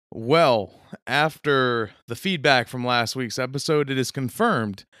Well, after the feedback from last week's episode, it is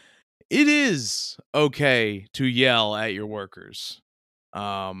confirmed it is okay to yell at your workers.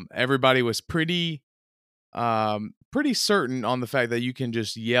 Everybody was pretty certain on the fact that you can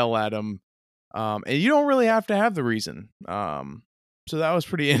just yell at them, and you don't really have to have the reason. So that was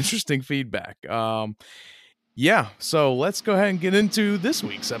pretty interesting feedback. Yeah, so let's go ahead and get into this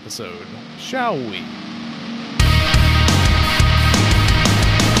week's episode, shall we?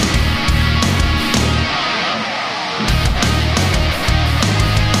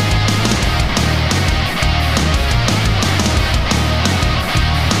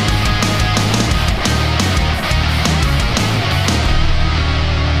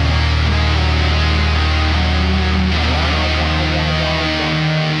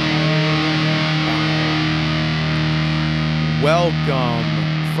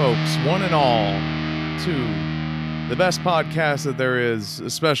 Welcome, folks, one and all, to the best podcast that there is,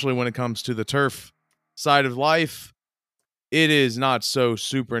 especially when it comes to the turf side of life. It is Not So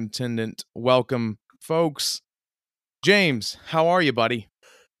Superintendent. Welcome, folks. James, how are you, buddy?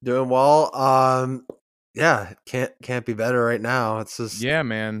 Doing well. Yeah, can't be better right now. It's just Yeah,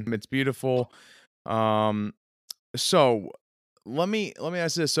 man, it's beautiful. So let me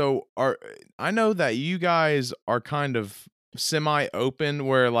ask this. So I know that you guys are kind of semi-open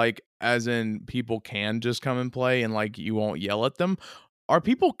where like as in people can just come and play and like you won't yell at them. Are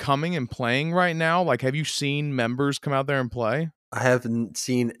people coming and playing right now? Like have you seen members come out there and play? I haven't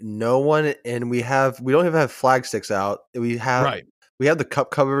seen no one, and we don't even have flag sticks out. We have Right. the cup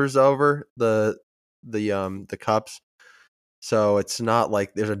covers over the cups, so it's not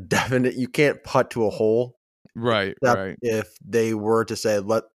like there's a definite. You can't putt to a hole. Right, Except right. if they were to say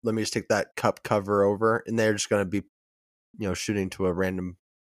let me just take that cup cover over, and they're just going to be shooting to a random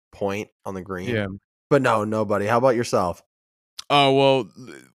point on the green. Yeah. But no, nobody. How about yourself? Oh, well,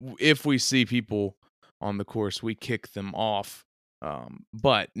 if we see people on the course, we kick them off.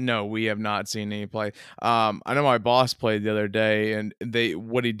 But no, we have not seen any play. I know my boss played the other day, and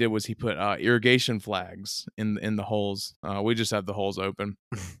what he did was he put irrigation flags in the holes. We just have the holes open.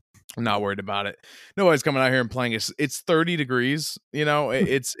 I'm not worried about it. Nobody's coming out here and playing. It's 30 degrees.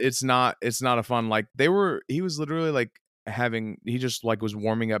 It's not a fun. Like he was literally like he just like was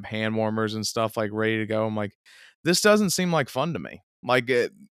warming up hand warmers and stuff, like ready to go. I'm like, this doesn't seem like fun to me. Like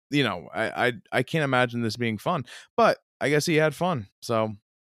I can't imagine this being fun. But I guess he had fun. So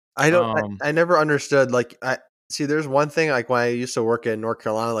I don't. I never understood. Like, I see. There's one thing. Like when I used to work in North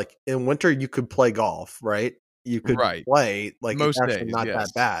Carolina, like in winter, you could play golf, right? You could right. play. Like it's Most actually days, not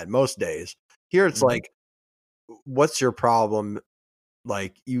yes. that bad most days. Here, it's Mhm. like, what's your problem?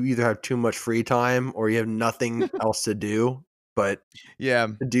 Like you either have too much free time or you have nothing else to do, but Yeah.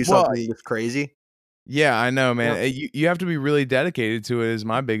 to do Well, something that's crazy. yeah, I know, man. Yeah. You have to be really dedicated to it. Is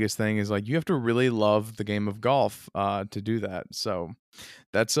my biggest thing. Is like you have to really love the game of golf to do that. So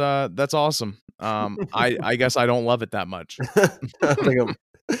that's awesome. I guess I don't love it that much. Like,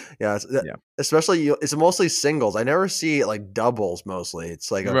 yeah, Yeah. especially it's mostly singles. I never see like doubles. Mostly,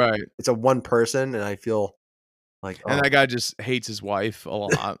 it's like Right. it's a one person, and I feel like, And oh. that guy just hates his wife a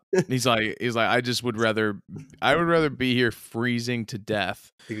lot. He's like I would rather be here freezing to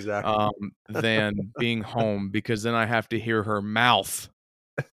death Exactly. than being home because then I have to hear her mouth.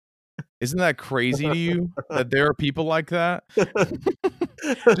 Isn't that crazy to you that there are people like that?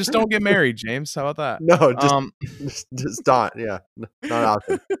 Just don't get married, James. How about that? No, just not. Yeah, not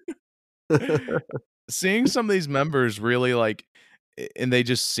option. Seeing some of these members really like and they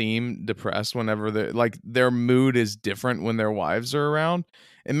just seem depressed whenever they're like their mood is different when their wives are around.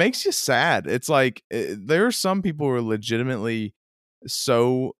 It makes you sad. It's like there are some people who are legitimately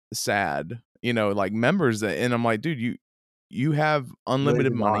so sad, like members that, and I'm like, dude, you have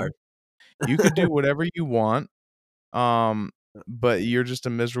unlimited Millions of money. dollars. You could do whatever you want. But you're just a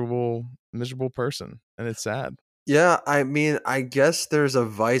miserable person, and it's sad. Yeah, I mean, I guess there's a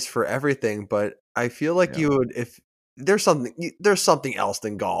vice for everything, but I feel like Yeah. you would if there's something else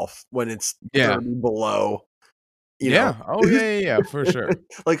than golf when it's Yeah. 30 below, you know. Yeah. Oh, yeah, for sure.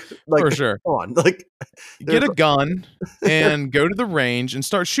 Like For sure. come on, like Get there's a gun and go to the range and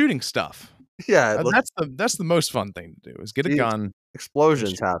start shooting stuff. yeah, like That's the most fun thing to do is get a these gun and explosions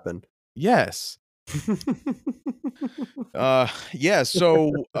shoot. happen. Yes. Yeah,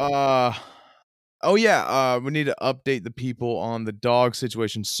 so, oh, yeah, we need to update the people on the dog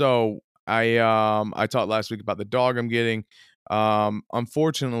situation. So, I talked last week about the dog I'm getting.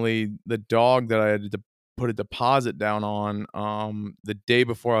 Unfortunately, the dog that I had to put a deposit down on, the day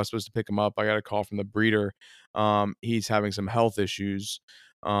before I was supposed to pick him up, I got a call from the breeder. He's having some health issues,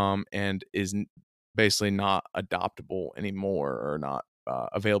 and is basically not adoptable anymore or not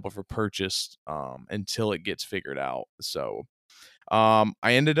available for purchase until it gets figured out. So I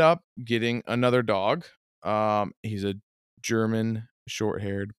ended up getting another dog. He's a German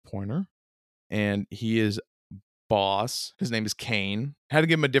short-haired pointer, and he is Boss. His name is Kane. Had to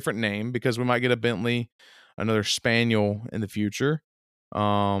give him a different name because we might get a Bentley, another Spaniel in the future.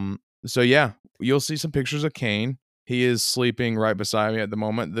 So yeah, you'll see some pictures of Kane. He is sleeping right beside me at the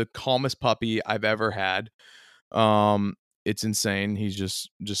moment. The calmest puppy I've ever had. It's insane. He's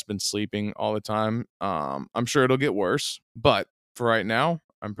just been sleeping all the time. I'm sure it'll get worse, but for right now,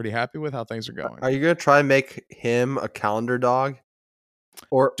 I'm pretty happy with how things are going. Are you gonna try and make him a calendar dog?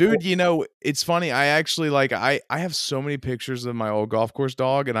 Dude, you know, it's funny. I actually I have so many pictures of my old golf course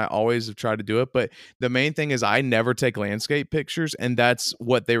dog, and I always have tried to do it. But the main thing is I never take landscape pictures, and that's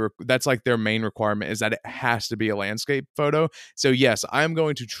what that's like their main requirement, is that it has to be a landscape photo. So yes, I'm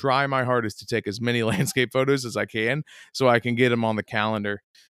going to try my hardest to take as many landscape photos as I can so I can get them on the calendar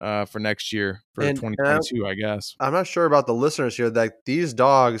for next year, for 2022, I guess. I'm not sure about the listeners here, that these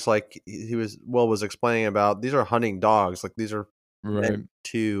dogs, like was explaining about, these are hunting dogs. Like these are meant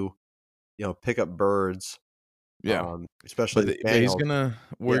to, pick up birds. Yeah. Especially but he's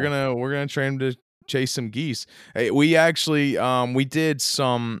we're gonna train him to chase some geese. Hey, we actually before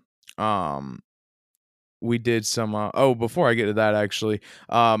I get to that, actually,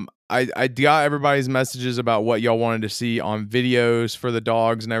 I got everybody's messages about what y'all wanted to see on videos for the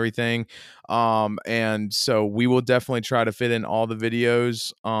dogs and everything. And so we will definitely try to fit in all the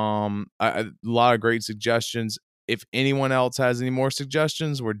videos. A lot of great suggestions. If anyone else has any more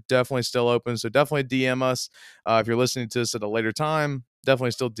suggestions, we're definitely still open. So definitely DM us. If you're listening to this at a later time,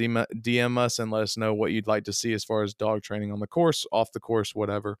 definitely still DM us and let us know what you'd like to see as far as dog training on the course, off the course,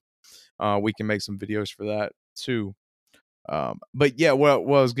 whatever. We can make some videos for that too. But yeah, what I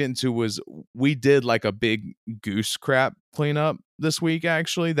was getting to was we did like a big goose crap cleanup this week.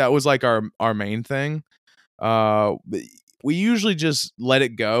 Actually, that was like our main thing. We usually just let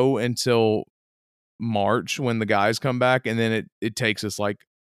it go until March when the guys come back, and then it takes us like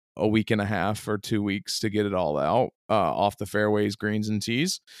a week and a half or 2 weeks to get it all out off the fairways, greens, and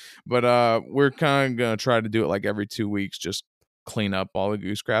tees. But we're kind of gonna try to do it like every 2 weeks, just clean up all the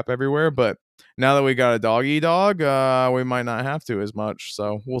goose crap everywhere. But now that we got a doggy dog, we might not have to as much.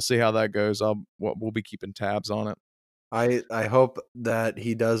 So we'll see how that goes. We'll be keeping tabs on it. I hope that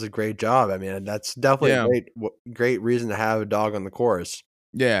he does a great job. I mean, that's definitely a great reason to have a dog on the course.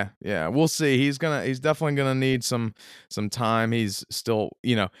 Yeah, we'll see. He's definitely gonna need some time. He's still,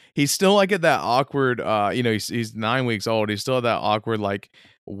 he's still like at that awkward, he's 9 weeks old. He's still at that awkward, like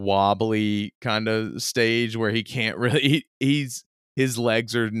wobbly kind of stage where he can't really, his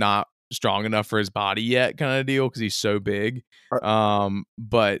legs are not strong enough for his body yet, kind of deal, because he's so big.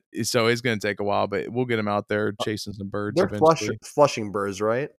 But so it's gonna take a while, but we'll get him out there chasing some birds. They're eventually. flushing birds,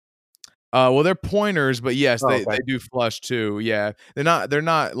 right? Well, they're pointers, but yes, they do flush too. Yeah, they're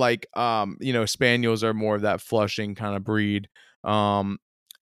not like spaniels are more of that flushing kind of breed. So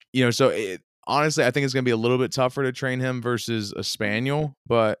honestly, I think it's gonna be a little bit tougher to train him versus a spaniel,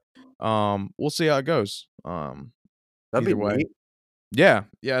 but we'll see how it goes. That'd be neat. Yeah,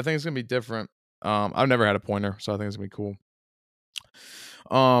 I think it's gonna be different. I've never had a pointer, so I think it's gonna be cool.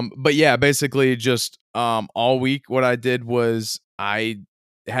 But yeah, basically just all week what I did was I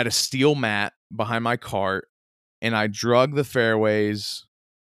had a steel mat behind my cart, and I drug the fairways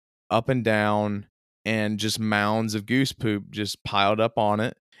up and down, and just mounds of goose poop just piled up on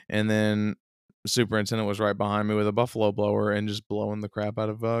it. And then the superintendent was right behind me with a buffalo blower and just blowing the crap out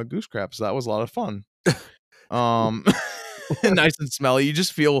of goose crap. So that was a lot of fun. Nice and smelly. You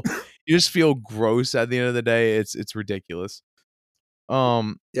just feel gross at the end of the day. It's ridiculous.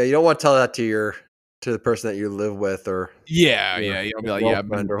 Yeah, you don't want to tell that to the person that you live with, or yeah, you'll be like, I've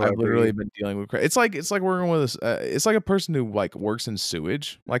literally been dealing with crap. It's like working with it's like a person who like works in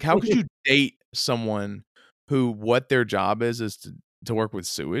sewage. Like, how could you date someone who what their job is to work with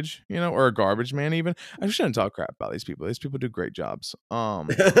sewage, or a garbage man? Even I shouldn't talk crap about these people. These people do great jobs. I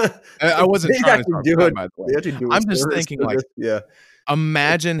wasn't trying to talk crap, by the way. I'm just thinking, like,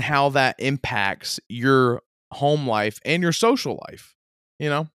 imagine how that impacts your home life and your social life.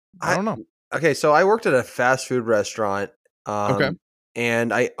 I don't know. Okay, so I worked at a fast food restaurant.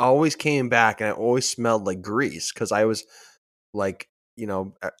 And I always came back and I always smelled like grease, because I was like,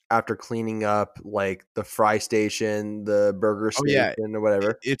 after cleaning up like the fry station, the burger station, or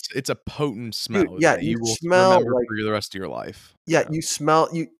whatever. It's a potent smell. Dude, yeah, you will remember for the rest of your life. Yeah, you smell.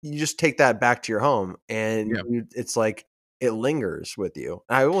 You just take that back to your home, and it's like it lingers with you.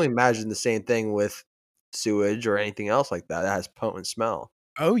 And I only imagine the same thing with sewage or anything else like that has potent smell.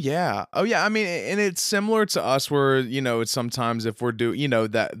 Oh yeah. Oh yeah. I mean, and it's similar to us where, it's sometimes if we're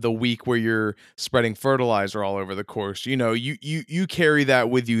that the week where you're spreading fertilizer all over the course, you carry that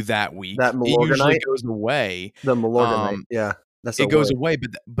with you that That week. It usually Milorganite? goes away. The Milorganite, Um, yeah, that's a it goes word. away,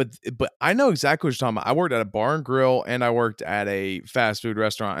 but I know exactly what you're talking about. I worked at a bar and grill and I worked at a fast food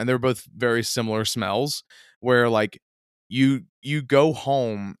restaurant, and they're both very similar smells where like you go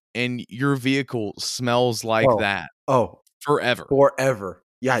home and your vehicle smells like Oh, that oh, forever. forever.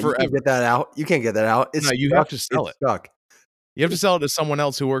 Yeah, you can't Forever. get that out. You can't get that out. No, It's you have stuck. to sell It's it. stuck. You have to sell it to someone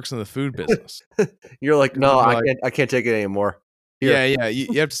else who works in the food business. You're like, And "No, you'd be I like, can't take it anymore. Here." yeah, yeah,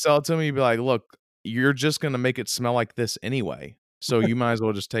 you have to sell it to me. You'd be like, "Look, you're just gonna make it smell like this anyway, so you might as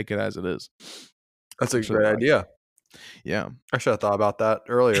well just take it as it is." That's I'm a sure they're great like, idea. yeah. I should have thought about that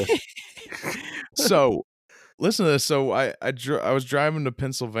earlier. So, listen to this. So I was driving to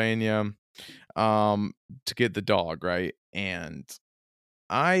Pennsylvania, to get the dog, right? And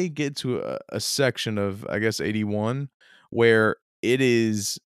I get to a section of, I guess, 81 where it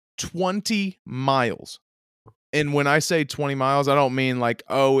is 20 miles. And when I say 20 miles, I don't mean like,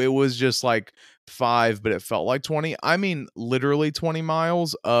 oh, it was just like 5, but it felt like 20. I mean literally 20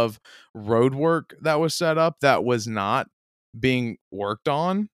 miles of road work that was set up that was not being worked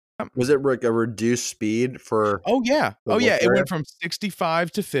on. Was it like a reduced speed for Oh, yeah. the Oh, work yeah, it area? went from 65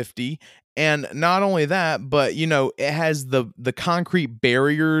 to 50, and not only that, but, it has the concrete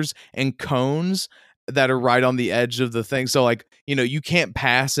barriers and cones that are right on the edge of the thing, so, like, you can't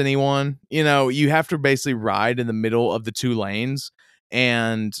pass anyone, you have to basically ride in the middle of the 2 lanes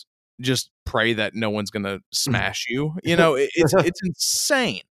and just pray that no one's gonna smash you, it's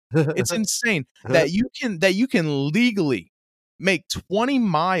insane. It's insane that you can legally make 20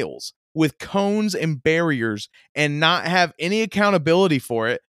 miles with cones and barriers and not have any accountability for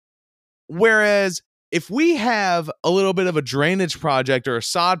it. Whereas if we have a little bit of a drainage project or a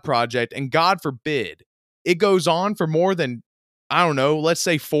sod project, and God forbid it goes on for more than, I don't know, let's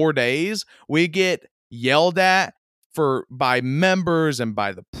say 4 days, we get yelled at by members and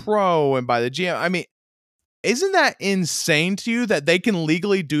by the pro and by the GM. I mean, isn't that insane to you that they can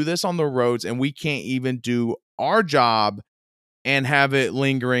legally do this on the roads and we can't even do our job and have it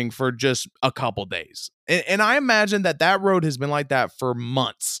lingering for just a couple days? And I imagine that road has been like that for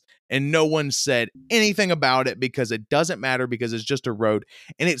months and no one said anything about it because it doesn't matter, because it's just a road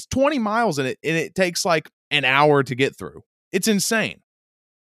and it's 20 miles and it takes like an hour to get through. It's insane.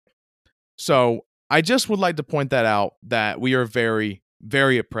 So I just would like to point that out, that we are very,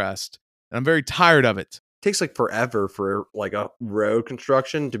 very oppressed, and I'm very tired of it. Takes like forever for like a road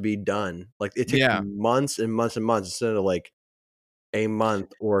construction to be done. Like it takes Yeah. months and months and months instead of like a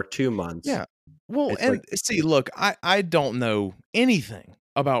month or 2 months. Yeah. Well, It's like and see, look, I don't know anything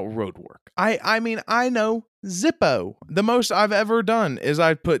about road work. I mean, I know Zippo. The most I've ever done is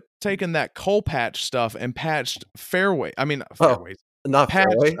taken that coal patch stuff and patched oh, fairways. not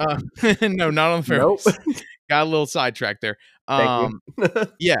Patched fairway. no, not on the Nope. fairways. Got a little sidetracked there. Thank you.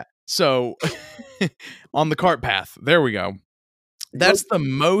 Yeah. So on the cart path, there we go. That's the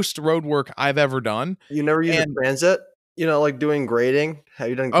most road work I've ever done. You never use a And transit? You know, like doing grading? Have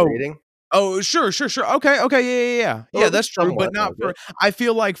you done oh, grading? sure. Okay, yeah. Or Yeah, at that's least true, but somewhat not like for it. I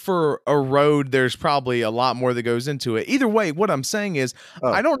feel like for a road, there's probably a lot more that goes into it. Either way, what I'm saying is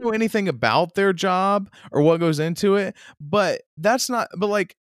I Oh, don't know anything about their job or what goes into it, but that's not but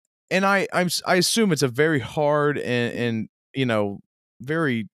like and I assume it's a very hard and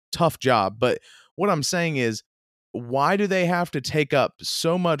very tough job, but what I'm saying is, why do they have to take up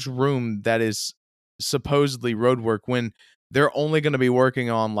so much room that is supposedly road work when they're only going to be working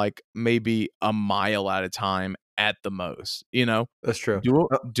on like maybe a mile at a time at the most, that's true.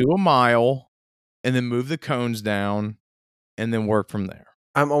 do a mile and then move the cones down and then work from there.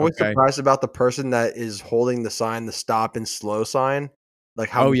 I'm always Okay. surprised about the person that is holding the sign, the stop and slow sign, like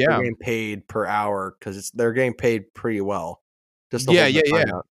how Oh much they're yeah. getting paid per hour because they're getting paid pretty well just to Yeah, hold yeah, that yeah.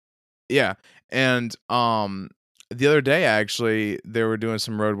 sign up. Yeah. And the other day actually they were doing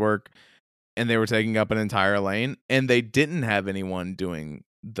some road work and they were taking up an entire lane and they didn't have anyone doing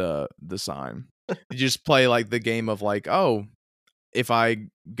the sign. You just play like the game of like, oh, if I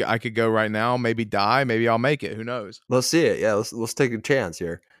could go right now, maybe die, maybe I'll make it, who knows. Let's see it. Yeah, let's take a chance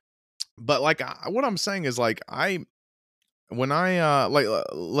here. But like what I'm saying is like when I like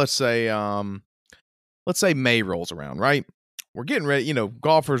let's say May rolls around, right? We're getting ready,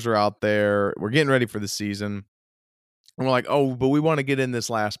 golfers are out there, we're getting ready for the season. And we're like, "Oh, but we want to get in this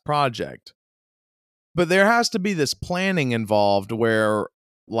last project." But there has to be this planning involved where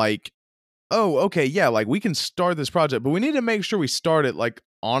like, oh, okay, yeah, like we can start this project, but we need to make sure we start it like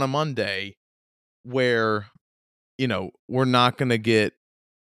on a Monday where, we're not going to get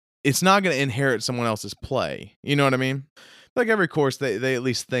it's not going to inherit someone else's play. You know what I mean? Like every course, they at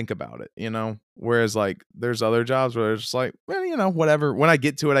least think about it, you know? Whereas like there's other jobs where it's just like, well, you know, whatever. When I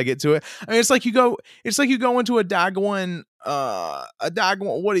get to it, I get to it. I mean, it's like you go into a daggone, a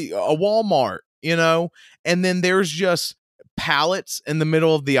Walmart, you know, and then there's just pallets in the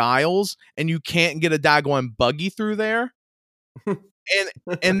middle of the aisles and you can't get a daggone buggy through there.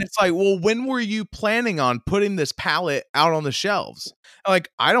 And it's like, well, when were you planning on putting this pallet out on the shelves? Like,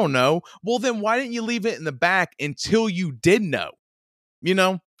 I don't know. Well, then why didn't you leave it in the back until you did know? You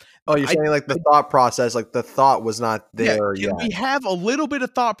know? Oh, you're I saying like the thought process, like the thought was not Yeah, there can yet. we have a little bit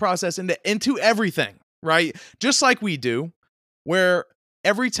of thought process into everything, right? Just like we do, where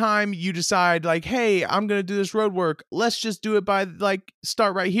every time you decide like, "Hey, I'm gonna do this road work. Let's just do it by like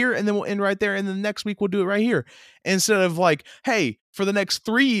start right here, and then we'll end right there, and then the next week we'll do it right here." Instead of like, "Hey, for the next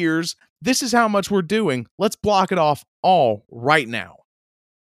 3 years, this is how much we're doing. Let's block it off all right now."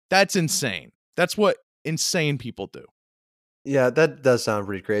 That's insane. That's what insane people do. Yeah, that does sound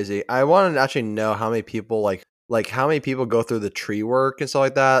pretty crazy. I want to actually know how many people like how many people go through the tree work and stuff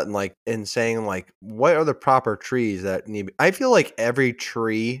like that, and like and saying like what are the proper trees that need. I feel like every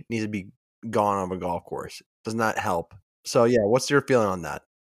tree needs to be gone on a golf course. Does not help. So yeah, what's your feeling on that?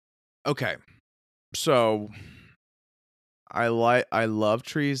 Okay. So I love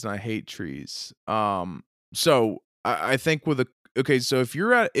trees and I hate trees. So I think with a okay, so if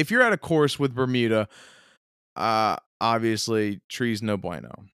you're at a course with Bermuda, obviously trees no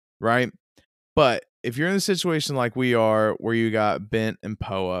bueno, right? But if you're in a situation like we are, where you got bent and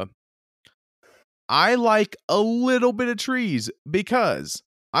POA, I like a little bit of trees because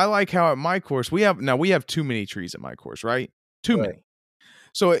I like how at my course we have too many trees at my course, right? Too Right. many.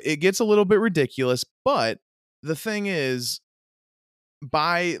 So it gets a little bit ridiculous, but the thing is,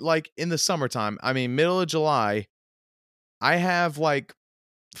 by like in the summertime, I mean middle of July, I have like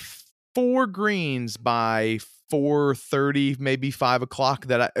 4 greens by 4:30, maybe 5 o'clock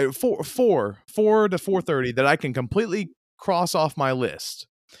that I 4 to 4:30 that I can completely cross off my list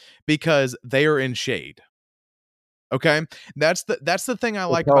because they are in shade. Okay, that's the thing I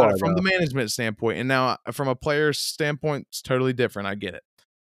The like about it POA from the though. management standpoint. And now from a player's standpoint, it's totally different. I get it,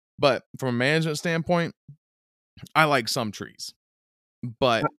 but from a management standpoint, I like some trees,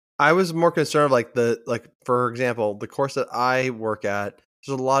 but I was more concerned of like the like for example, the course that I work at,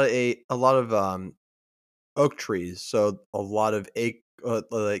 there's a lot of oak trees, so a lot of like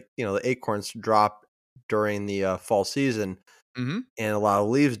the acorns drop during the fall season, mhm. and a lot of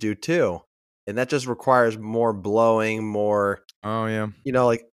leaves do too, and that just requires more blowing, more Oh yeah,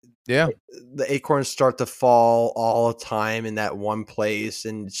 like yeah, the acorns start to fall all the time in that one place,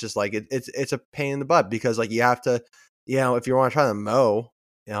 and it's just like it's a pain in the butt because like you have to, if you want to try to mow,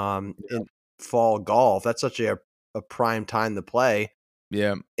 in fall golf, that's such a prime time to play.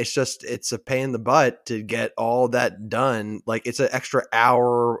 yeah, It's a pain in the butt to get all that done. Like it's an extra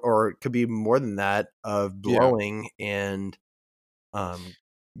hour, or it could be more than that of yeah. blowing and um,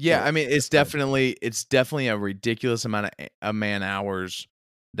 you Yeah, know, I mean, it's done. it's definitely a ridiculous amount of man hours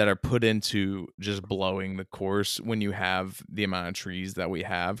that are put into just blowing the course when you have the amount of trees that we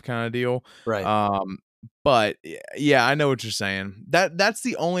have, kind of deal. Right. Um, but yeah, I know what you're saying. That's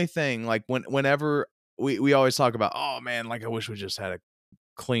the only thing. Like whenever we always talk about, oh man, like I wish we just had a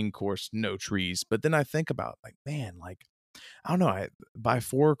clean course, no trees. But then I think about like, man, like I don't know. By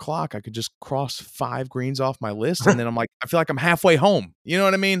 4 o'clock, I could just cross 5 greens off my list, and then I'm like, I feel like I'm halfway home. You know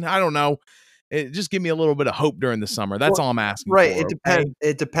what I mean? I don't know. It just give me a little bit of hope during the summer. That's Well, all I'm asking right, it for. Okay. depends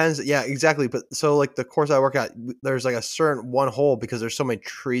it depends, yeah, exactly, but so, like, the course I work at, there's, like, a certain one hole because there's so many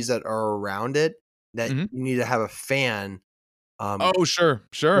trees that are around it that Hmm. you need to have a fan, Oh, sure,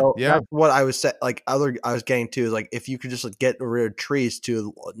 sure, so yeah, that's what I was I was getting to is, like, if you could just, like, get rid of trees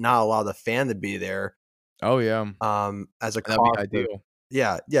to not allow the fan to be there, oh yeah, as a that'd be cost of ideal.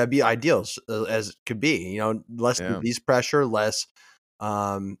 yeah, it'd be ideal as it could be, less Yeah, disease pressure, less,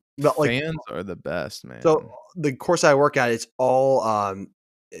 but, like fans are the best, so man. the course I work at, it's all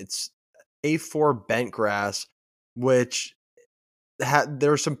it's A4 bent grass, which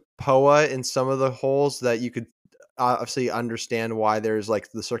there's some POA in some of the holes that you could obviously understand why there's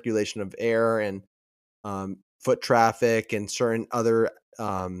like the circulation of air and foot traffic and certain other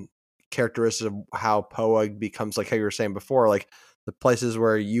um, characteristics of how POA becomes like how you were saying before, like the places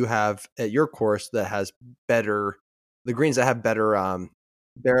where you have at your course that has better the greens that have better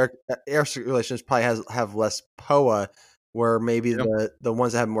air circulations probably have less POA, where maybe Yeah, the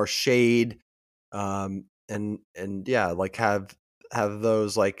ones that have more shade and yeah, like have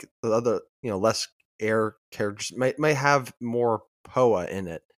those like the other less air characters might have more POA in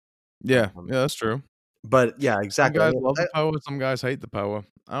it. yeah, Um, yeah. That's true. But yeah, Some exactly. guys love the POA, some guys hate the POA.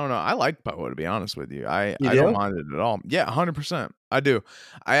 I don't know. I like POA, to be honest with you. You I don't do? mind it at all. Yeah, 100%. I do.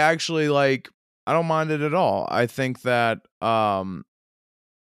 I actually like I don't mind it at all. I think that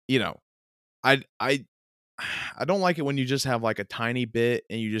you know, I I don't like it when you just have like a tiny bit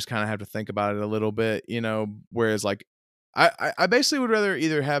and you just kind of have to think about it a little bit, whereas like I basically would rather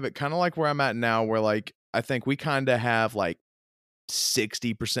either have it kind of like where I'm at now where like I think we kind of have like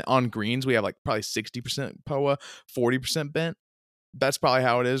 60% on greens, we have like probably 60% POA, 40% bent. That's probably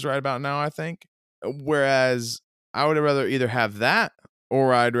how it is right about now, I think. Whereas I would rather either have that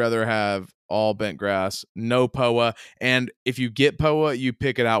or I'd rather have all bent grass, no POA. And if you get POA, you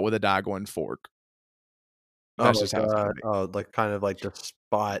pick it out with a dagger and fork. Oh, That's just how it's gonna be. like, kind of like the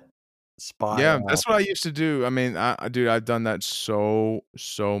spot, Yeah, that's what I used to do. I mean, dude, I've done that so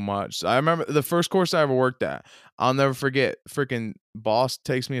much. I remember the first course I ever worked at. I'll never forget. Freaking boss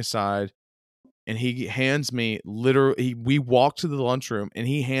takes me aside and he hands me literally. We walk to the lunchroom and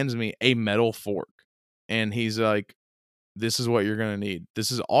he hands me a metal fork, and he's like, "This is what you're gonna need.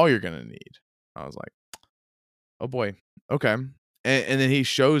 This is all you're gonna need." I was like, "Oh boy, okay." And then he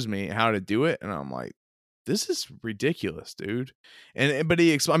shows me how to do it, and I'm like, this is ridiculous, dude. But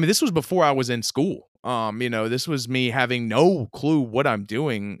I mean, this was before I was in school. This was me having no clue what I'm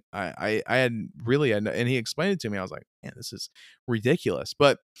doing. I had really, and he explained it to me. I was like, man, this is ridiculous.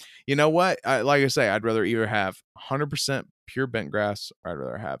 But you know what? Like I say, I'd rather either have 100% pure bent grass, or I'd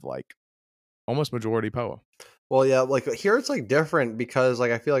rather have like almost majority POA. Well, yeah, like here it's like different because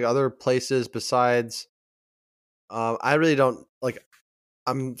like I feel like other places besides, I really don't like.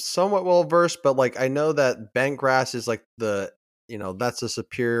 I'm somewhat well versed, but like I know that bent grass is like that's a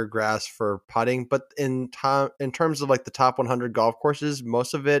superior grass for putting. But in terms of like the top 100 golf courses,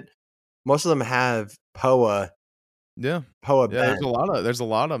 most of them have Yeah, POA yeah. bent, There's a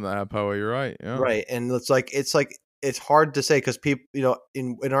lot of them that have POA. You're right. Yeah, right? And it's hard to say because people,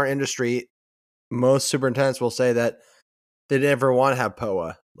 in our industry, most superintendents will say that they never want to have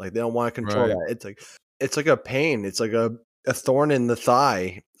POA, like they don't want to control right. that. It's like a pain. It's like a thorn in the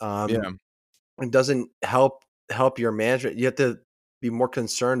thigh. Yeah. It doesn't help your management. You have to be more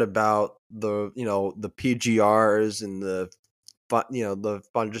concerned about the PGRs and the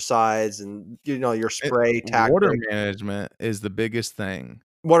fungicides and your spray Water tactic. management is the biggest thing.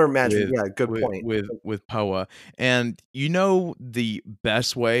 Water management, With yeah, good point. with POA, and the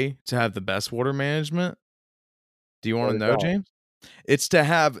best way to have the best water management? Do you What wanna is know, that? James? It's to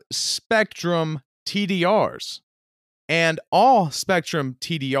have Spectrum TDRs, and all Spectrum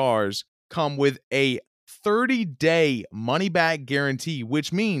TDRs come with a 30-day money-back guarantee,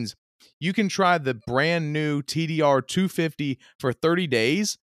 which means you can try the brand new TDR 250 for 30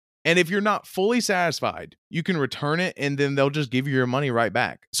 days, and if you're not fully satisfied, you can return it, and then they'll just give you your money right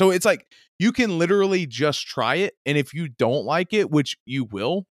back. So it's like, you can literally just try it, and if you don't like it, which you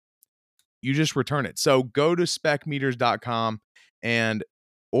will, you just return it. So go to specmeters.com and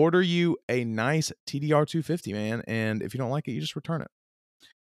order you a nice TDR 250, man, and if you don't like it, you just return it.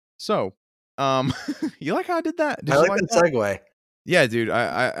 So, you like how I did that? I Did you like like that that? segue. Yeah, dude,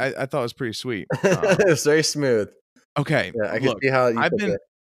 I thought it was pretty sweet. It was very smooth. Okay, Yeah, I can look, see how you I've took been it.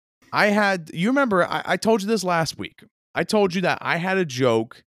 I had you remember I told you this last week. I told you that I had a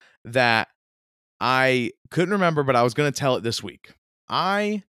joke that I couldn't remember, but I was gonna tell it this week.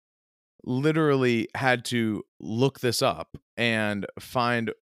 I literally had to look this up and find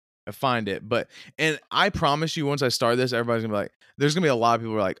it. But and I promise you, once I start this, everybody's gonna be like, there's gonna be a lot of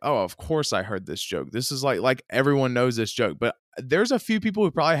people who are like, oh, of course I heard this joke. This is like everyone knows this joke. But there's a few people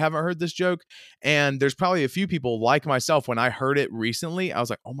who probably haven't heard this joke. And there's probably a few people like myself, when I heard it recently, I was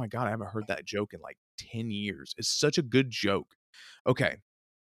like, oh my God, I haven't heard that joke in like 10 years. It's such a good joke. Okay.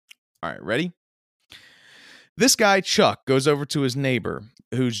 All right, ready? This guy, Chuck, goes over to his neighbor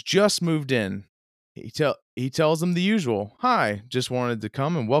who's just moved in. He tells him the usual. Hi, just wanted to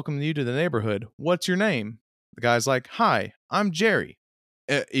come and welcome you to the neighborhood. What's your name? The guy's like, hi, I'm Jerry.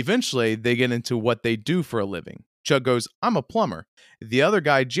 Eventually, they get into what they do for a living. Chuck goes, I'm a plumber. The other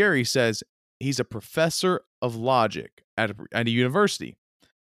guy, Jerry, says he's a professor of logic at a university.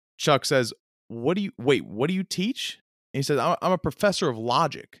 Chuck says, what do you teach? And he says, I'm a professor of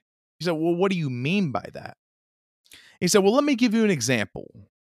logic. He said, well, what do you mean by that? He said, well, let me give you an example.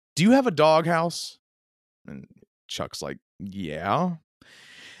 Do you have a doghouse? And Chuck's like, yeah.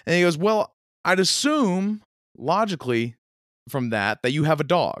 And he goes, well, I'd assume logically from that you have a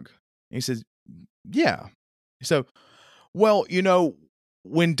dog. And he says, yeah. So, well,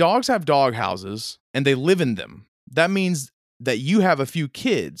 when dogs have dog houses and they live in them, that means that you have a few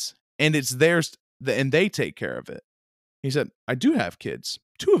kids and it's theirs and they take care of it. He said, I do have kids,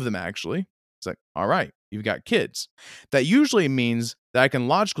 2 of them actually. It's like, all right, you've got kids. That usually means that I can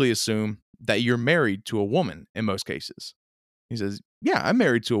logically assume that you're married to a woman in most cases. He says, yeah, I'm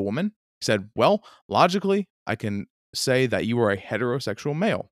married to a woman. He said, well, logically, I can say that you are a heterosexual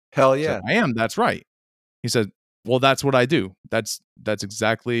male. Hell I said, yeah. I am. That's right. He said, well, that's what I do. That's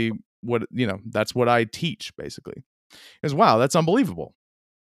exactly what, that's what I teach, basically. He goes, wow, that's unbelievable.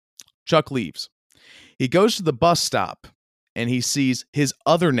 Chuck leaves. He goes to the bus stop and he sees his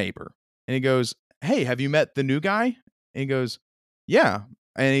other neighbor. And he goes, hey, have you met the new guy? And he goes, yeah.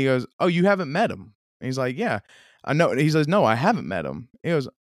 And he goes, oh, you haven't met him? And he's like, yeah, I know. He says, no, I haven't met him. He goes,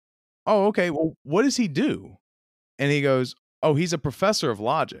 oh, okay. Well, what does he do? And he goes, oh, he's a professor of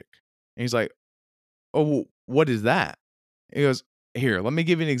logic. And he's like, oh, well, what is that? He goes, here, let me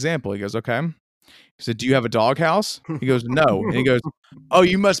give you an example. He goes, okay. He said, do you have a doghouse? He goes, no. And he goes, oh,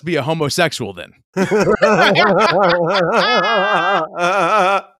 you must be a homosexual then. Yeah,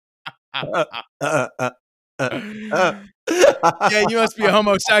 you must be a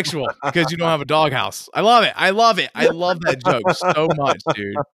homosexual because you don't have a doghouse. I love it. I love it. I love that joke so much,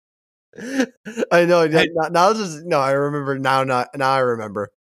 dude. I know. Now this is I remember now. Now I remember.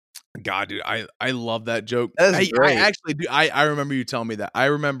 God, dude, I love that joke. That's great. I actually do. I remember you telling me that. I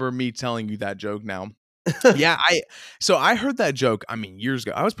remember me telling you that joke now. Yeah, so I heard that joke, I mean, years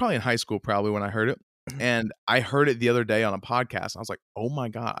ago. I was probably in high school probably when I heard it. And I heard it the other day on a podcast. I was like, oh my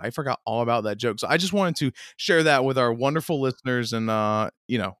God, I forgot all about that joke. So I just wanted to share that with our wonderful listeners. And,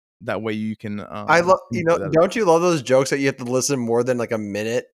 that way you can. I love, don't you love those jokes that you have to listen more than like a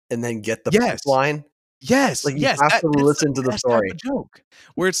minute and then get the line? Yes. Like you have to listen to the story. Type of joke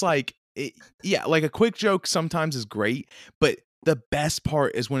where it's like, like a quick joke sometimes is great. But the best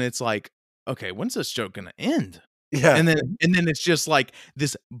part is when it's like, okay, when's this joke gonna end? Yeah. And then it's just like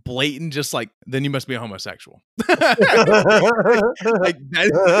this blatant, just like, then you must be a homosexual. Like that,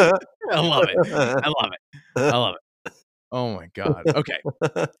 I love it. I love it. I love it. Oh my God. Okay.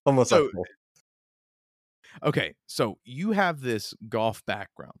 Homosexual. So you have this golf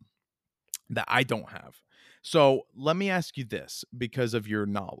background that I don't have. So let me ask you this because of your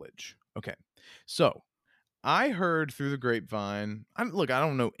knowledge. Okay. So I heard through the grapevine. I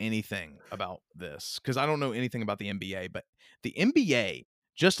don't know anything about this because I don't know anything about the NBA, but the NBA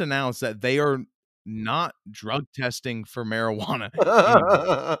just announced that they are not drug testing for marijuana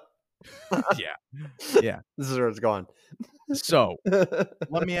anymore. Yeah. This is where it's going. So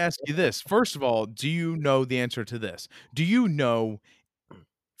let me ask you this. First of all, do you know the answer to this? Do you know,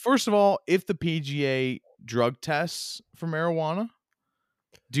 first of all, if the PGA drug tests for marijuana?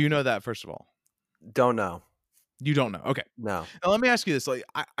 Do you know that, first of all? Don't know. You don't know. Okay. No. Now let me ask you this. Like,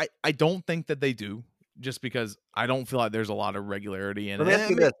 I don't think that they do, just because I don't feel like there's a lot of regularity in it. Let me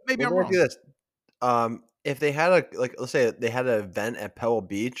ask you this. Maybe I'm wrong. If they had let's say they had an event at Pebble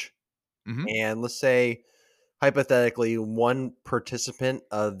Beach, and let's say hypothetically one participant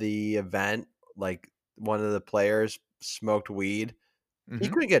of the event, like one of the players, smoked weed, he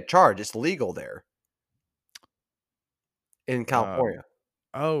couldn't get charged. It's legal there in California.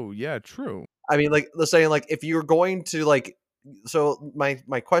 Oh yeah, true. I mean, like, let's say, like, if you're going to, like, so my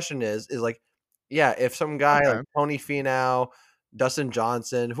question is like, yeah, if some guy like Tony Finau, Dustin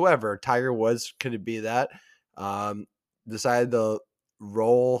Johnson, whoever, Tiger Woods, could it be that, decided to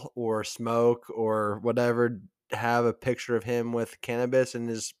roll or smoke or whatever, have a picture of him with cannabis in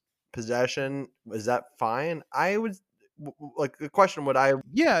his possession, is that fine? I would, like, the question would I...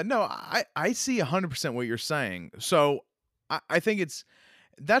 Yeah, no, I see 100% what you're saying. So I think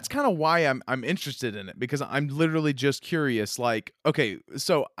that's kind of why I'm interested in it, because I'm literally just curious. Like, okay,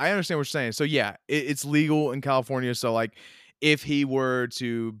 so I understand what you're saying. So yeah, it's legal in California. So like, if he were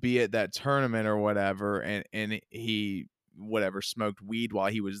to be at that tournament or whatever, and he smoked weed while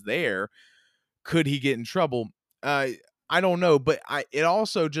he was there, could he get in trouble? I don't know, but it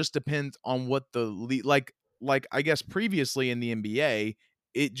also just depends on what the like I guess previously in the NBA,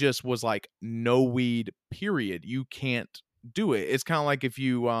 it just was like no weed, period. You can't do it. It's kind of like if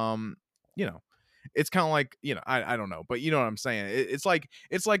you it's kind of like, I don't know, but you know what I'm saying. It's like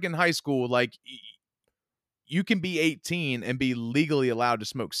in high school, like you can be 18 and be legally allowed to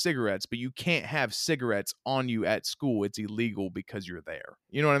smoke cigarettes, but you can't have cigarettes on you at school. It's illegal because you're there.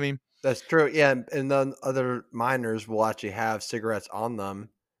 You know what I mean? That's true. Yeah, and then other minors will actually have cigarettes on them.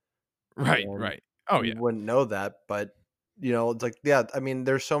 Right. Oh yeah. You wouldn't know that, but it's like, yeah, I mean,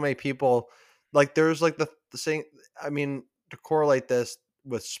 there's so many people, like there's like the same, I mean, to correlate this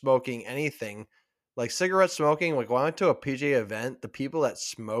with smoking anything, like cigarette smoking, like when I went to a PGA event, the people that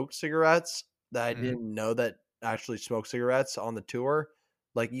smoked cigarettes that I didn't know that actually smoked cigarettes on the tour,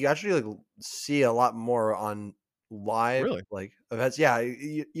 like you actually like see a lot more on live Really? like events. Yeah,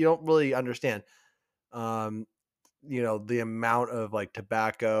 you don't really understand. Um, the amount of like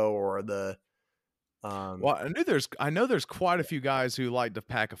tobacco or the Well, I know there's quite a few guys who like to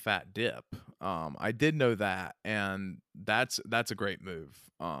pack a fat dip. I did know that, and that's a great move.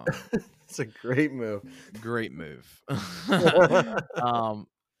 it's a great move. Great move. Um,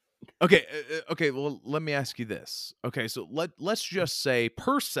 okay, okay. Well, let me ask you this. Okay, so let's just say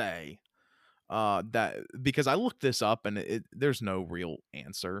per se, that because I looked this up and there's no real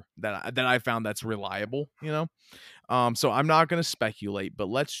answer that I found that's reliable. So I'm not going to speculate, but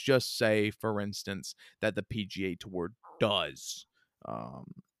let's just say, for instance, that the PGA Tour um,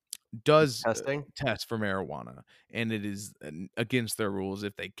 does Testing. test for marijuana, and it is against their rules.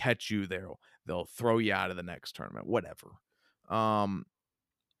 If they catch you, they'll throw you out of the next tournament, whatever. Um,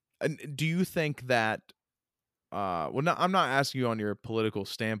 and do you think that? Well, no, I'm not asking you on your political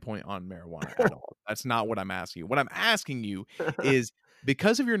standpoint on marijuana at all. That's not what I'm asking you. What I'm asking you is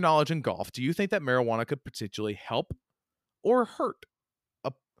because of your knowledge in golf, do you think that marijuana could potentially help or hurt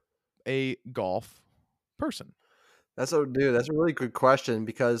a golf person? That's a really good question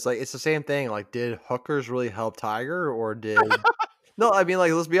because like it's the same thing. Like, did hookers really help Tiger or did no? I mean,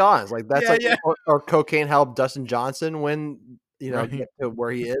 like, let's be honest. Like, that's Yeah, like yeah. or cocaine helped Dustin Johnson when Right, get to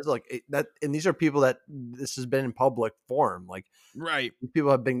where he is. Like that, and these are people that this has been in public form. Like right. these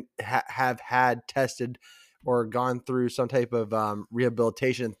people have been have had tested or gone through some type of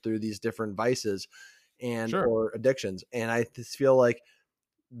rehabilitation through these different vices and Sure. or addictions. And I just feel like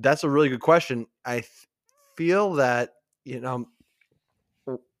that's a really good question. Feel that you know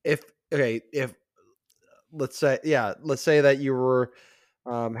if okay if let's say that you were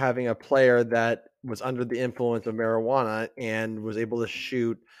having a player that was under the influence of marijuana and was able to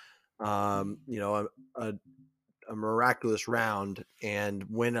shoot a, a miraculous round and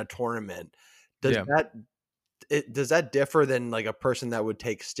win a tournament. Does Yeah. does that differ than like a person that would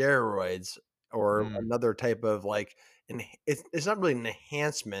take steroids or Mm, another type of like it's not really an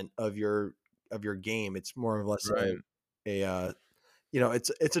enhancement of your game. It's more or less right. a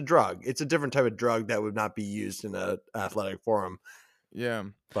it's a drug. It's a different type of drug that would not be used in a athletic forum. Yeah.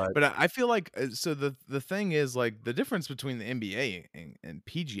 But But I feel like so the thing is like the difference between the NBA and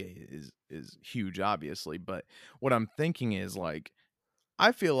PGA is huge, obviously. But what I'm thinking is like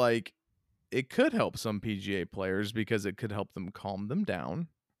I feel like it could help some PGA players because it could help them calm them down,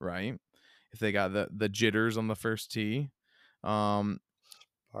 right? If they got the jitters on the first tee. Um,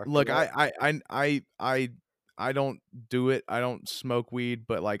 Parking look, lot. I don't do it. I don't smoke weed,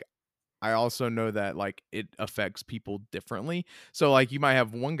 but like I also know that like it affects people differently. So like you might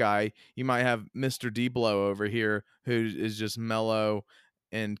have one guy, you might have Mr. D-Blow over here who is just mellow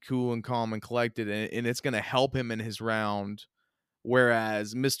and cool and calm and collected, and it's gonna help him in his round.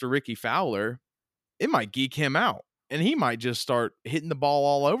 Whereas Mr. Ricky Fowler, it might geek him out and he might just start hitting the ball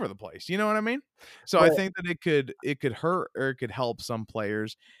all over the place. You know what I mean? So I But think that it could hurt or it could help some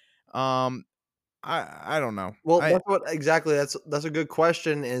players. Um, I don't know. well, that's what exactly that's a good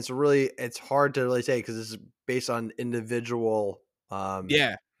question, and it's hard to really say because this is based on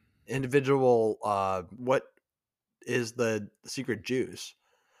Yeah, what is the secret juice?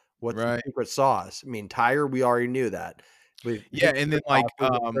 What's the right. secret sauce? I mean, Tiger, we already knew that. With his Yeah, and then secret like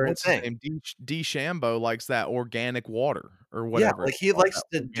sauce was a certain what's his thing. name? DeChambeau likes that organic water or Yeah, whatever like it's he called, likes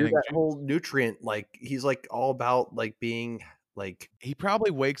that to do organic that juice. whole nutrient, like he's like all about like being like He probably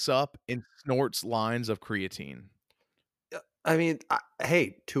wakes up and snorts lines of creatine. I mean,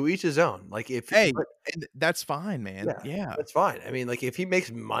 hey, to each his own. Like if Hey, but and that's fine, man. yeah, Yeah. that's fine. I mean, like if he makes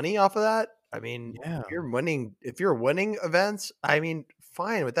money off of that, I mean, Yeah. if you're winning events, I mean,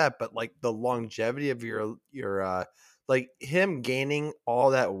 fine with that, but like the longevity of your like him gaining all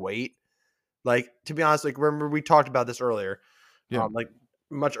that weight, like to be honest, like remember we talked about this earlier, Yeah. like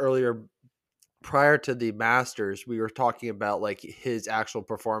much earlier prior to the Masters, we were talking about like his actual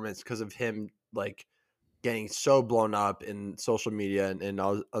performance because of him like getting so blown up in social media and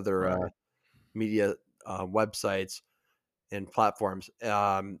all other Right. media websites and platforms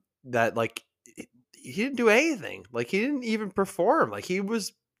that like he didn't do anything. Like he didn't even perform. Like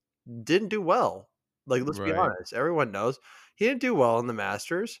didn't do well. Like let's be Right. honest, everyone knows he didn't do well in the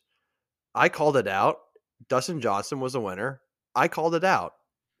Masters. I called it out. Dustin Johnson was a winner. I called it out.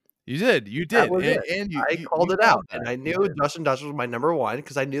 You That did, was it. and I called you it called out, that. and I You knew did. Dustin Johnson was my number one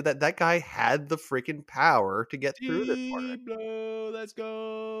because I knew that that guy had the freaking power to get through this tournament. D-Blow, let's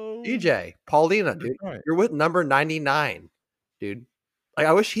go. DJ, Paulina, That's dude, right. you're with number 99, dude. Like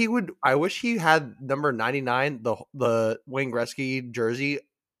I wish he had number 99, the Wayne Gretzky jersey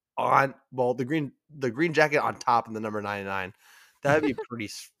on the green jacket on top and the number 99. That'd be pretty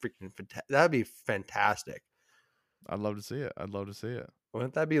freaking that'd be fantastic. I'd love to see it. I'd love to see it.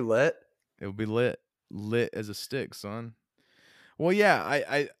 Wouldn't that be lit? It would be lit as a stick, son. Well, yeah,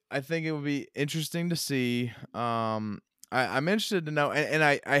 I think it would be interesting to see. I'm interested to know, and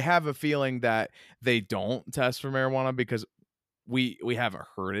I have a feeling that they don't test for marijuana because we haven't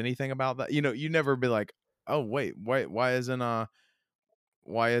heard anything about that. You know, you never be like, oh wait, why isn't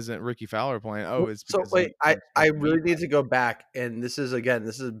Ricky Fowler playing? Oh, it's So because wait, he I smoked weed really need to go back, and this is again,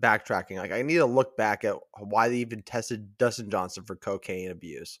 this is backtracking. Like I need to look back at why they even tested Dustin Johnson for cocaine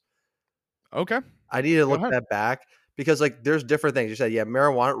abuse. Okay, I need to go look ahead. that back because like there's different things. You said, yeah,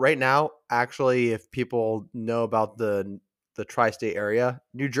 marijuana right now, actually, if people know about the tri-state area,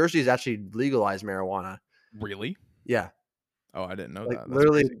 New Jersey has actually legalized marijuana. Really? Yeah. Oh, I didn't know Like that. That's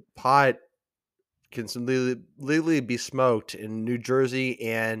literally crazy. pot can legally be smoked in New Jersey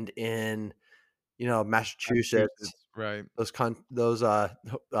and in, Massachusetts, Massachusetts, right?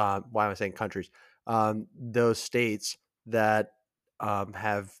 why am I saying countries? Those states that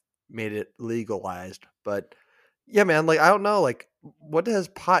have made it legalized. But yeah, man, like I don't know, like what has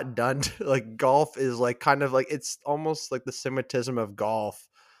pot done to like golf is like kind of like it's almost like the semitism of golf.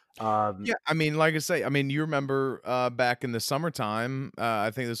 Um Yeah, I mean, like I say, I mean, you remember back in the summertime,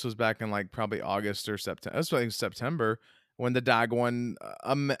 I think this was back in like probably August or September. That's like September when the Dagwan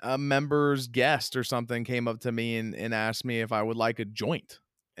a member's guest or something came up to me and asked me if I would like a joint.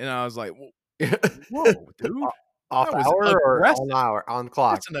 And I was like, whoa, dude. Off That was hour or aggressive. on hour on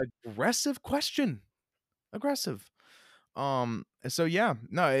clock? That's an aggressive question. Aggressive. So yeah,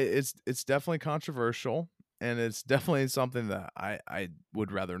 no, it's definitely controversial and it's definitely something that I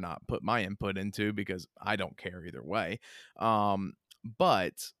would rather not put my input into because I don't care either way.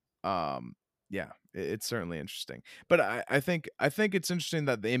 But yeah, it's certainly interesting. But I think it's interesting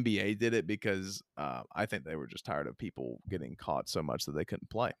that the NBA did it because I think they were just tired of people getting caught so much that they couldn't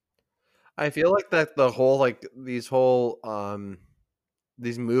play. I feel like that the whole like these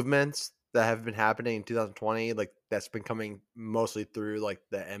movements that have been happening in 2020, like that's been coming mostly through like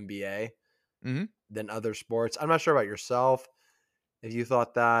the NBA Mhm. than other sports. I'm not sure about yourself if you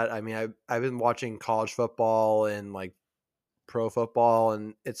thought that. I mean, I've been watching college football and like pro football,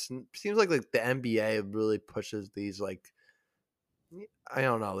 and seems like the NBA really pushes these I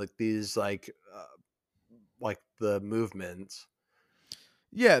don't know, like these like the movements.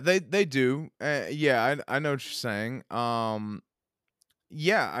 Yeah, they do. Yeah, I know what you're saying.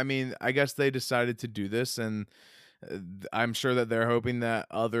 Yeah, I mean, I guess they decided to do this, and I'm sure that they're hoping that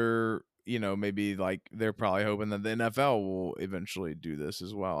other, maybe like they're probably hoping that the NFL will eventually do this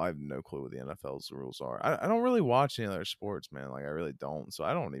as well. I have no clue what the NFL's rules are. I don't really watch any other sports, man. Like I really don't, so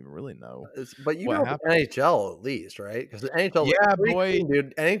I don't even really know But you what know the happened. NHL at least, right? Because the NHL is like Yeah, pretty boy. clean,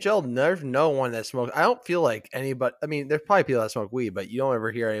 dude. NHL, there's no one that smokes. I don't feel like anybody. I mean, there's probably people that smoke weed, but you don't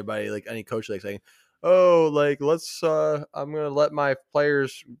ever hear anybody like any coach like saying, "Oh, like let's I'm gonna let my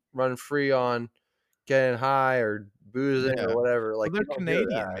players run free on getting high or boozing or Yeah. whatever." Well, Like they're you don't hear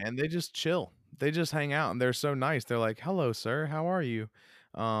Canadian, that. man. They just chill. They just hang out, and they're so nice. They're like, "Hello, sir. How are you?"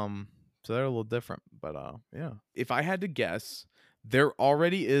 Um, so they're a little different, but yeah. If I had to guess, there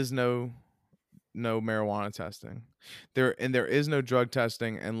already is no marijuana testing. There is no drug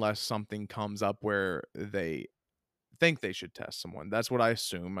testing unless something comes up where they think they should test someone. That's what I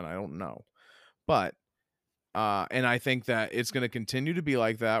assume, and I don't know. But and I think that it's gonna continue to be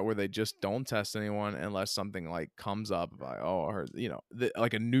like that where they just don't test anyone unless something like comes up like, oh, I heard,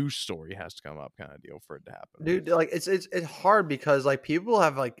 like a news story has to come up kind of deal for it to happen. Dude, like it's hard because like people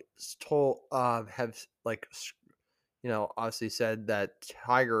have like told have like obviously said that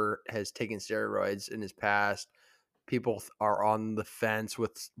Tiger has taken steroids in his past. People are on the fence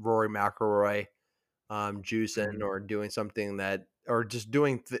with Rory McIlroy juicing Mhm. or doing something that, or just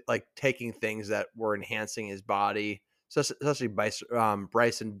doing like taking things that were enhancing his body, especially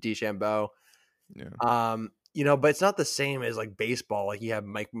Bryson DeChambeau. Yeah. But it's not the same as like baseball. Like you have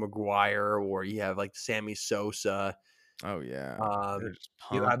Mike McGuire or you have like Sammy Sosa. Oh yeah. They're Um, just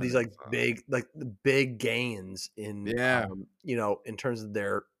you have pumping these it. like the big gains in Yeah. in terms of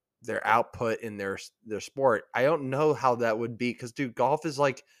their output in their sport. I don't know how that would be because dude, golf is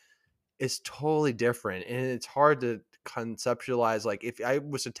like it's totally different and it's hard to conceptualize. Like if I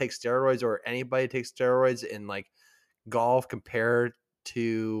was to take steroids or anybody takes steroids in like golf compared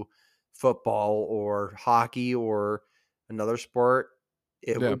to football or hockey or another sport,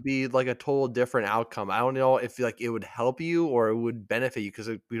 it Yeah. would be like a total different outcome. I don't know if like it would help you or it would benefit you because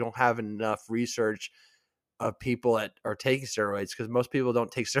we don't have enough research of people that are taking steroids because most people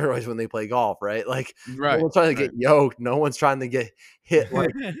don't take steroids when they play golf, right? Like no Right. one's trying to Right. get yoked, no one's trying to get hit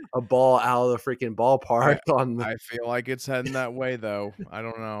like a ball out of the freaking ballpark I on the. I feel like it's heading that way though. I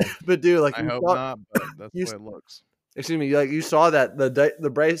don't know. But dude, like I hope not, but that's the you way it looks. excuse me, like you saw that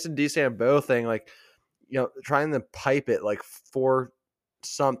the Bryson DeChambeau thing, like trying to pipe it like 4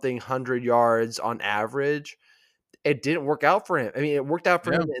 something 100 yards on average. It didn't work out for him. I mean, it worked out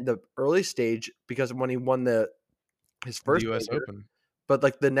for him Yeah, in the early stage because when he won his the first U.S. major, Open. but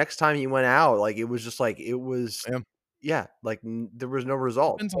like the next time he went out, like it was just like it was, Yeah, yeah, like there was no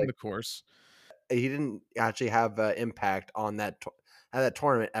results. depends on Like the course. he didn't actually have impact on at that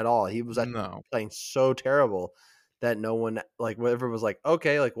tournament at all. He was actually No. playing so terrible that no one like whatever was like,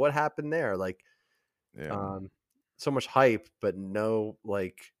 okay, like what happened there? Like Yeah. um, so much hype, but no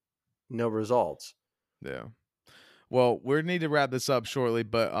results. Yeah. Well, we need to wrap this up shortly,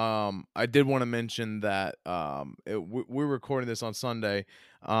 but I did want to mention that we're recording this on Sunday.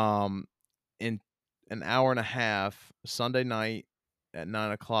 In an hour and a half, Sunday night at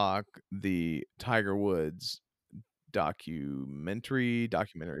 9 o'clock, the Tiger Woods documentary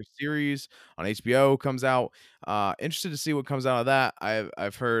series on HBO comes out. Interested to see what comes out of that.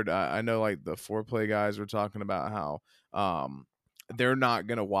 I've heard I know like the foreplay guys were talking about how they're not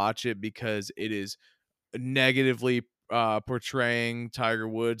gonna watch it because it is negatively portraying Tiger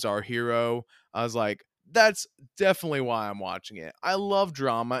Woods, our hero. I was like, that's definitely why I'm watching it. I love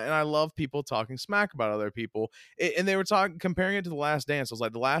drama and I love people talking smack about other people. And they were talking comparing it to The Last Dance. I was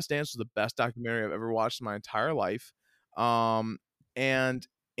like, The Last Dance was the best documentary I've ever watched in my entire life. Um and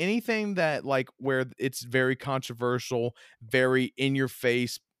anything that like where it's very controversial, very in your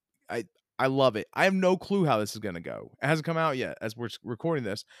face, I I love it. I have no clue how this is going to go. It hasn't come out yet as we're recording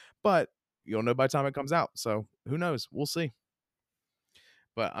this, but you'll know by the time it comes out. So who knows? We'll see.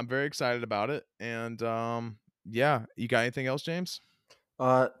 But I'm very excited about it. And yeah, you got anything else, James?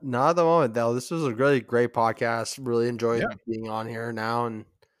 Not at the moment though. This was a really great podcast. Really enjoyed Yeah. being on here now, and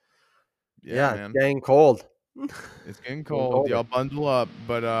Yeah, yeah, it's man. getting cold. It's getting Getting cold. colder. Y'all bundle up.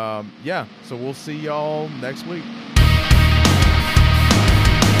 But yeah, so we'll see y'all next week.